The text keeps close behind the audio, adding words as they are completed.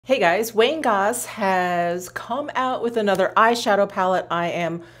Hey guys, Wayne Goss has come out with another eyeshadow palette. I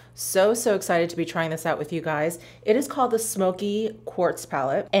am so excited to be trying this out with you guys. It is called the Smoky Quartz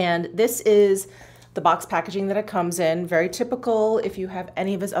palette, and this is the box packaging that it comes in. Very typical. If you have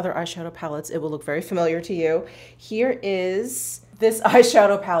any of his other eyeshadow palettes, it will look very familiar to you. Here is this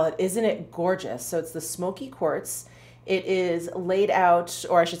eyeshadow palette. Isn't it gorgeous? So it's the Smoky Quartz. It is laid out,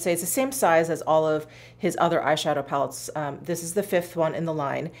 or I should say it's the same size as all of his other eyeshadow palettes. This is the fifth one in the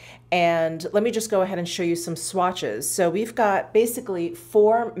line. And let me just go ahead and show you some swatches. So we've got basically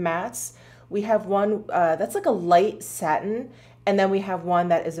 4 mattes. We have one that's like a light satin, and then we have one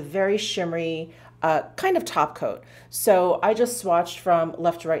that is a very shimmery kind of top coat. So I just swatched from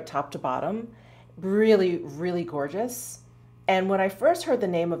left to right, top to bottom. Really gorgeous. And when I first heard the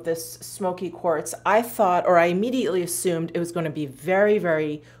name of this Smoky Quartz, I thought, or I immediately assumed it was going to be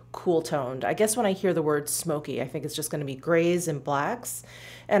very cool toned. I guess when I hear the word smoky, I think it's just going to be grays and blacks.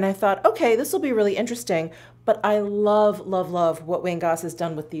 And I thought, okay, this will be really interesting. But I love what Wayne Goss has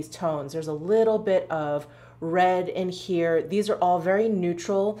done with these tones. There's a little bit of red in here. These are all very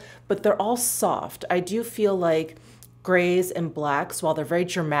neutral, but they're all soft. I do feel like grays and blacks, while they're very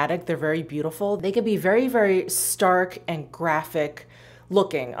dramatic, they're very beautiful. They can be very stark and graphic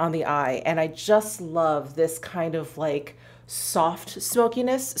looking on the eye. And I just love this kind of like soft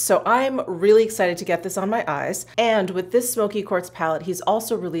smokiness. So I'm really excited to get this on my eyes. And with this Smoky Quartz palette, he's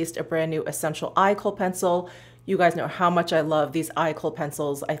also released a brand new Essential Eye Kohl pencil. You guys know how much I love these eye kohl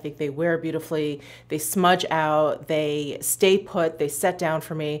pencils. I think they wear beautifully. They smudge out, they stay put, they set down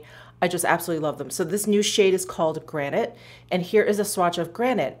for me. I just absolutely love them. So this new shade is called Granite, and here is a swatch of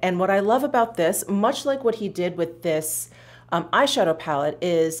Granite. And what I love about this, much like what he did with this eyeshadow palette,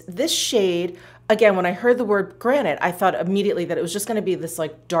 is this shade, again, when I heard the word granite, I thought immediately that it was just gonna be this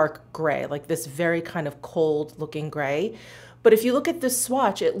like dark gray, like this very kind of cold looking gray. But if you look at this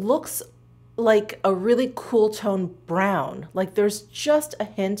swatch, it looks like a really cool tone brown. Like there's just a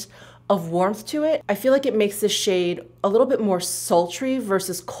hint of warmth to it. I feel like it makes this shade a little bit more sultry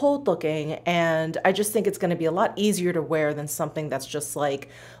versus cold looking, and I just think it's going to be a lot easier to wear than something that's just like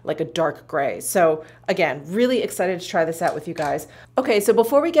a dark gray. So again, really excited to try this out with you guys. Okay, so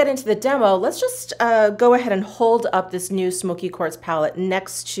before we get into the demo, let's just go ahead and hold up this new Smoky Quartz palette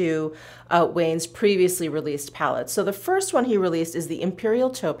next to Wayne's previously released palette. So the first one he released is the Imperial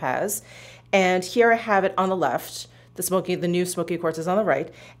Topaz, and here I have it on the left. The new Smoky Quartz is on the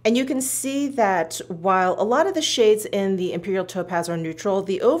right. And you can see that while a lot of the shades in the Imperial Topaz are neutral,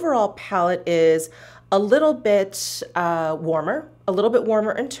 the overall palette is a little bit warmer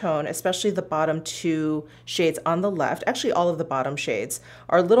in tone, especially the bottom 2 shades on the left. Actually, all of the bottom shades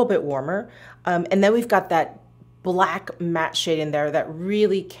are a little bit warmer. And then we've got that black matte shade in there that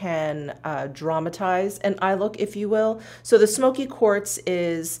really can dramatize an eye look, if you will. So the Smoky Quartz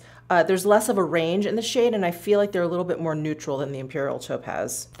is there's less of a range in the shade, and I feel like they're a little bit more neutral than the Imperial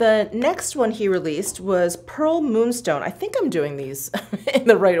Topaz. The next one he released was Pearl Moonstone. I think I'm doing these in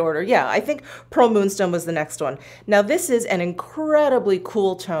the right order. Yeah, I think Pearl Moonstone was the next one. Now this is an incredibly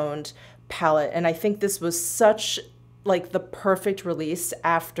cool toned palette, and I think this was such like the perfect release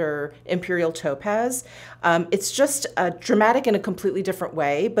after Imperial Topaz. It's just dramatic in a completely different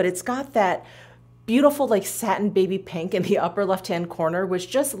way, but it's got that beautiful like satin baby pink in the upper left-hand corner, which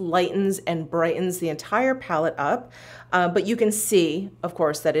just lightens and brightens the entire palette up. But you can see, of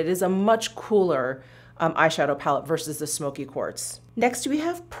course, that it is a much cooler eyeshadow palette versus the Smoky Quartz. Next we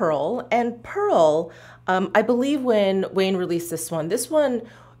have Pearl, and Pearl, I believe when Wayne released this one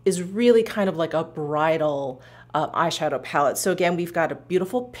is really kind of like a bridal eyeshadow palette. So again, we've got a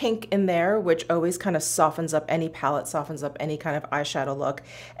beautiful pink in there, which always kind of softens up any palette, softens up any kind of eyeshadow look.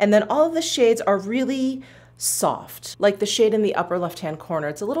 And then all of the shades are really soft, like the shade in the upper left-hand corner.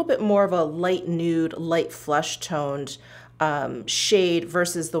 It's a little bit more of a light nude, light flesh toned shade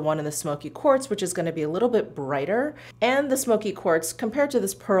versus the one in the Smoky Quartz, which is going to be a little bit brighter. And the Smoky Quartz, compared to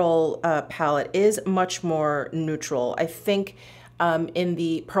this Pearl palette, is much more neutral. I think in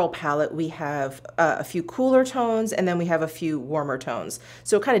the Pearl palette, we have a few cooler tones, and then we have a few warmer tones.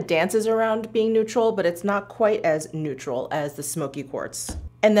 So it kind of dances around being neutral, but it's not quite as neutral as the Smoky Quartz.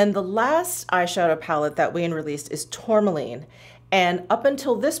 And then the last eyeshadow palette that Wayne released is Tourmaline. And up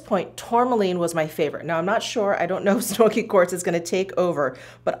until this point, Tourmaline was my favorite. Now, I'm not sure, I don't know if Smoky Quartz is going to take over,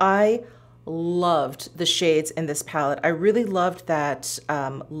 but I loved the shades in this palette. I really loved that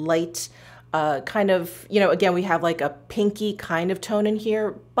light, kind of, you know, again, we have like a pinky kind of tone in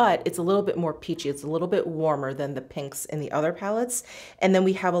here, but it's a little bit more peachy. It's a little bit warmer than the pinks in the other palettes. And then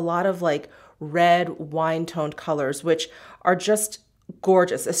we have a lot of like red wine toned colors, which are just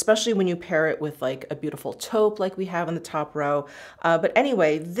gorgeous, especially when you pair it with like a beautiful taupe like we have in the top row. But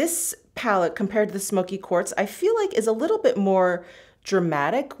anyway, this palette compared to the Smoky Quartz, I feel like is a little bit more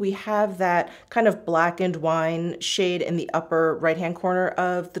dramatic. We have that kind of blackened wine shade in the upper right-hand corner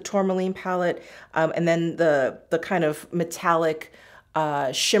of the tourmaline palette. And then the kind of metallic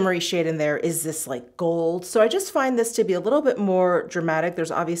shimmery shade in there is this like gold. So I just find this to be a little bit more dramatic.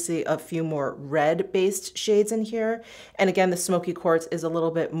 There's obviously a few more red based shades in here. And again, the Smoky Quartz is a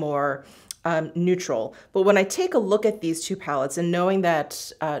little bit more neutral. But when I take a look at these two palettes and knowing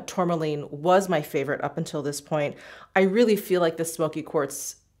that tourmaline was my favorite up until this point, I really feel like the Smoky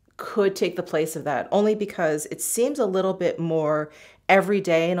Quartz could take the place of that, only because it seems a little bit more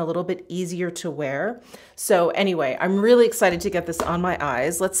everyday and a little bit easier to wear. So anyway, I'm really excited to get this on my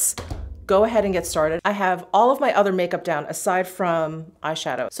eyes. Let's go ahead and get started. I have all of my other makeup down aside from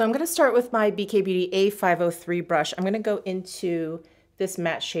eyeshadow. So I'm gonna start with my BK Beauty A503 brush. I'm gonna go into this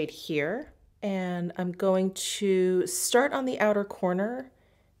matte shade here, and I'm going to start on the outer corner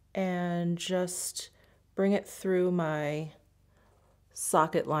and just bring it through my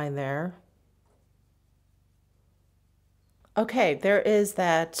socket line there. Okay, there is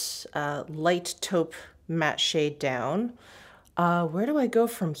that light taupe matte shade down. Where do I go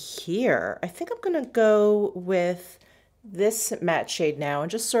from here? I think I'm gonna go with this matte shade now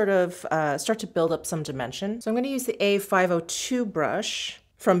and just sort of start to build up some dimension. So I'm gonna use the A502 brush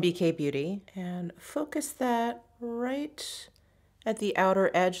from BK Beauty and focus that right at the outer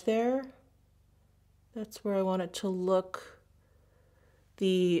edge there. That's where I want it to look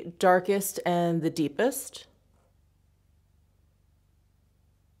the darkest and the deepest.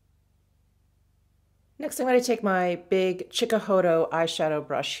 Next, I'm going to take my big Chikuhodo eyeshadow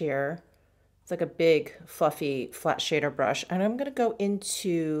brush here. It's like a big, fluffy, flat shader brush. And I'm going to go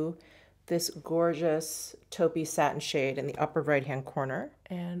into this gorgeous taupey satin shade in the upper right-hand corner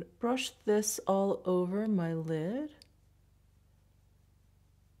and brush this all over my lid.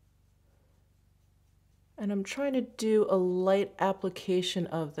 And I'm trying to do a light application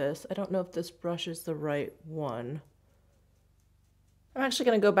of this. I don't know if this brush is the right one. I'm actually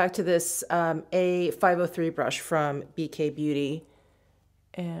going to go back to this A503 brush from BK Beauty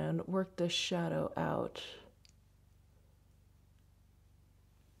and work this shadow out.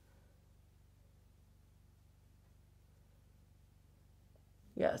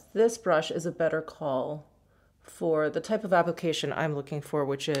 Yes, this brush is a better call for the type of application I'm looking for,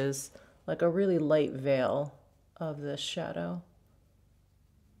 which is like a really light veil of this shadow.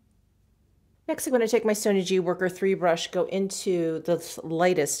 Next, I'm going to take my Sony G Worker 3 brush, go into the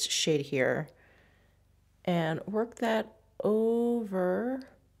lightest shade here, and work that over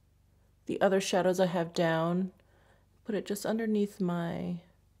the other shadows I have down. Put it just underneath my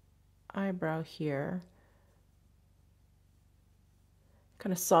eyebrow here.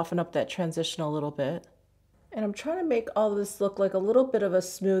 Kind of soften up that transition a little bit. And I'm trying to make all of this look like a little bit of a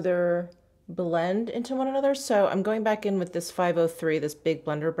smoother blend into one another. So I'm going back in with this 503, this big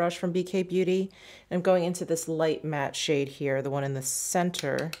blender brush from BK Beauty. And I'm going into this light matte shade here, the one in the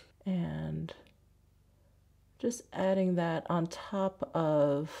center. And just adding that on top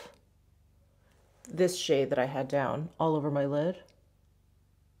of this shade that I had down all over my lid.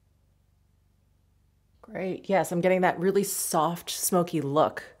 Great. Yes, I'm getting that really soft, smoky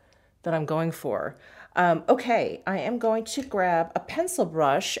look that I'm going for. Okay, I am going to grab a pencil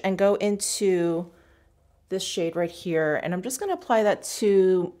brush and go into this shade right here, and I'm just going to apply that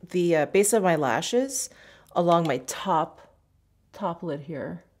to the base of my lashes along my top lid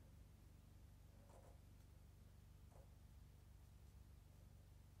here.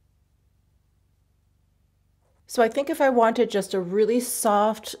 So I think if I wanted just a really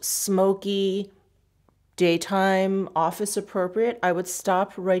soft, smoky, daytime, office appropriate, I would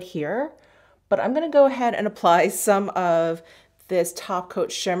stop right here. But I'm going to go ahead and apply some of this top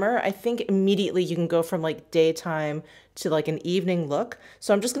coat shimmer. I think immediately you can go from like daytime to like an evening look.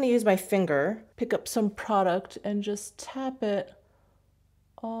 So I'm just going to use my finger, pick up some product and just tap it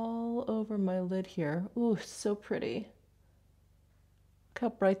all over my lid here. Ooh, so pretty. Look how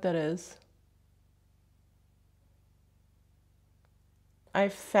bright that is. I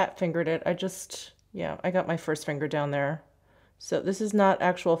fat fingered it. Yeah, I got my first finger down there. So this is not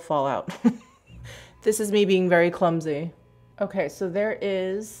actual fallout. This is me being very clumsy. Okay, so there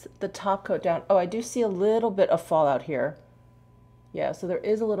is the top coat down. Oh, I do see a little bit of fallout here. Yeah, so there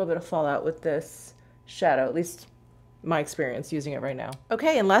is a little bit of fallout with this shadow, at least my experience using it right now.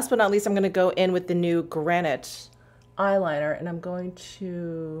 Okay, and last but not least, I'm gonna go in with the new Granite eyeliner, and I'm going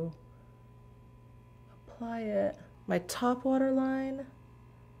to apply it my top waterline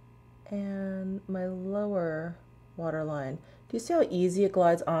and my lower waterline. Do you see how easy it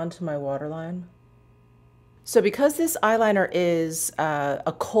glides onto my waterline? So because this eyeliner is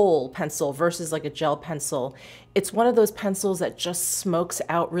a kohl pencil versus like a gel pencil, it's one of those pencils that just smokes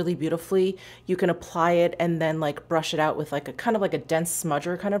out really beautifully. You can apply it and then like brush it out with like a kind of like a dense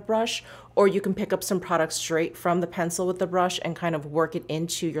smudger kind of brush, or you can pick up some product straight from the pencil with the brush and kind of work it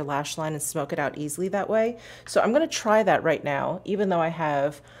into your lash line and smoke it out easily that way. So I'm gonna try that right now, even though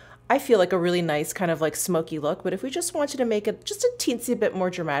I feel like a really nice kind of like smoky look, but if we just wanted to make it just a teensy bit more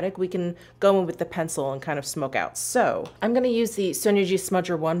dramatic, we can go in with the pencil and kind of smoke out. So I'm gonna use the Sonyoji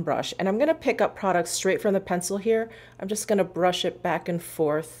Smudger 1 brush, and I'm gonna pick up products straight from the pencil here. I'm just gonna brush it back and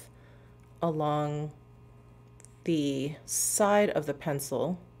forth along the side of the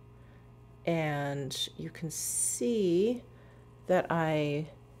pencil. And you can see that I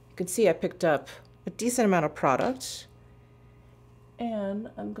picked up a decent amount of product. And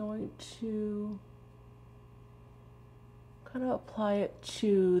I'm going to kind of apply it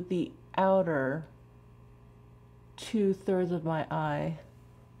to the outer 2/3 of my eye.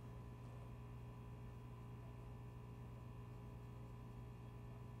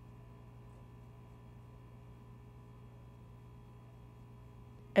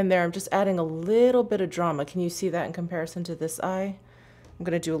 And there, I'm just adding a little bit of drama. Can you see that in comparison to this eye? I'm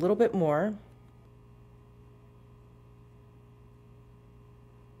going to do a little bit more.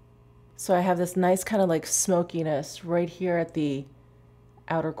 So I have this nice kind of like smokiness right here at the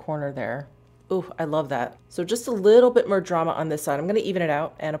outer corner there. Ooh, I love that. So just a little bit more drama on this side. I'm gonna even it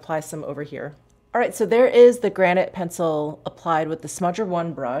out and apply some over here. All right, so there is the granite pencil applied with the Smudger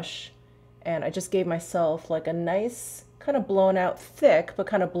 1 brush. And I just gave myself like a nice kind of blown out thick, but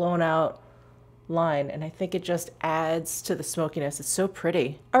kind of blown out line. And I think it just adds to the smokiness. It's so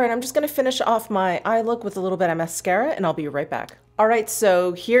pretty. All right, I'm just gonna finish off my eye look with a little bit of mascara and I'll be right back. All right,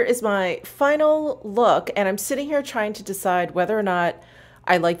 so here is my final look, and I'm sitting here trying to decide whether or not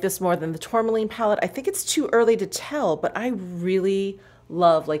I like this more than the tourmaline palette. I think it's too early to tell, but I really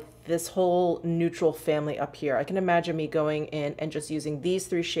love like this whole neutral family up here. I can imagine me going in and just using these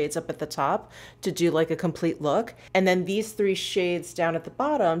 3 shades up at the top to do like a complete look, and then these 3 shades down at the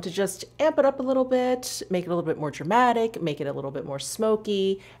bottom to just amp it up a little bit, make it a little bit more dramatic, make it a little bit more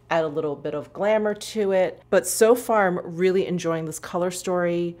smoky, add a little bit of glamour to it. But so far I'm really enjoying this color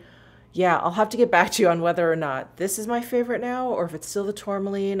story. Yeah, I'll have to get back to you on whether or not this is my favorite now or if it's still the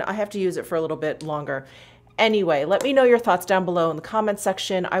tourmaline. I have to use it for a little bit longer. Anyway, let me know your thoughts down below in the comments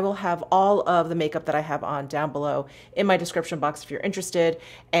section. I will have all of the makeup that I have on down below in my description box if you're interested.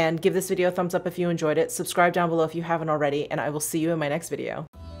 And give this video a thumbs up if you enjoyed it. Subscribe down below if you haven't already, and I will see you in my next video.